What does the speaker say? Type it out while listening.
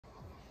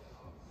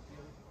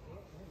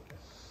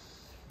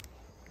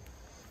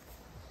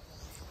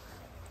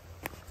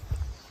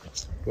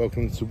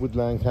Welcome to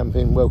Woodland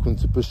Camping, welcome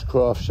to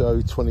Bushcraft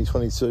Show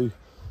 2022.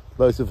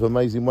 Loads of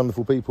amazing,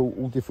 wonderful people,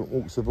 all different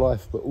walks of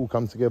life, but all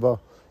come together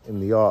in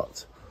the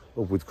art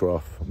of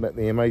woodcraft. I met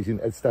the amazing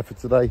Ed Stafford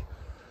today,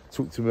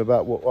 talked to him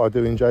about what I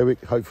do in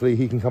Jaywick. Hopefully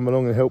he can come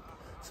along and help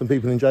some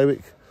people in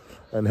Jaywick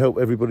and help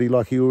everybody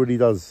like he already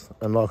does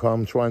and like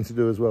I'm trying to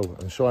do as well,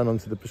 and shine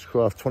onto the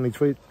Bushcraft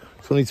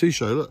 2022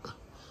 show. Look,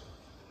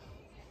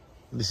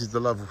 this is the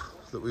love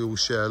that we all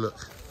share. Look,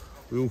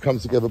 we all come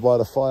together by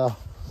the fire,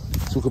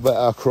 talk about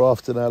our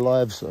craft and our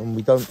lives, and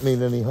we don't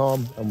mean any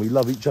harm, and we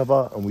love each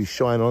other, and we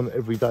shine on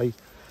every day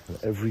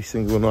and every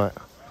single night.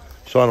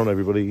 Shine on,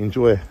 everybody.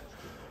 Enjoy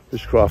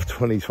Bushcraft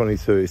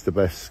 2022. It's the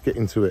best. Get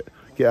into it.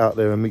 Get out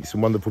there and meet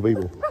some wonderful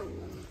people.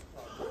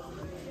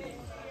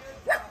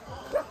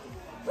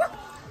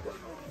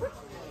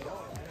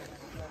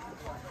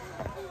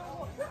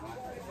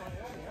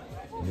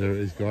 There it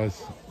is,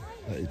 guys.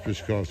 That is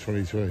Bushcraft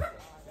 22.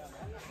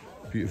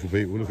 Beautiful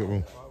people. Look at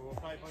them.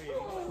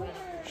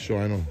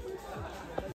 Shine on.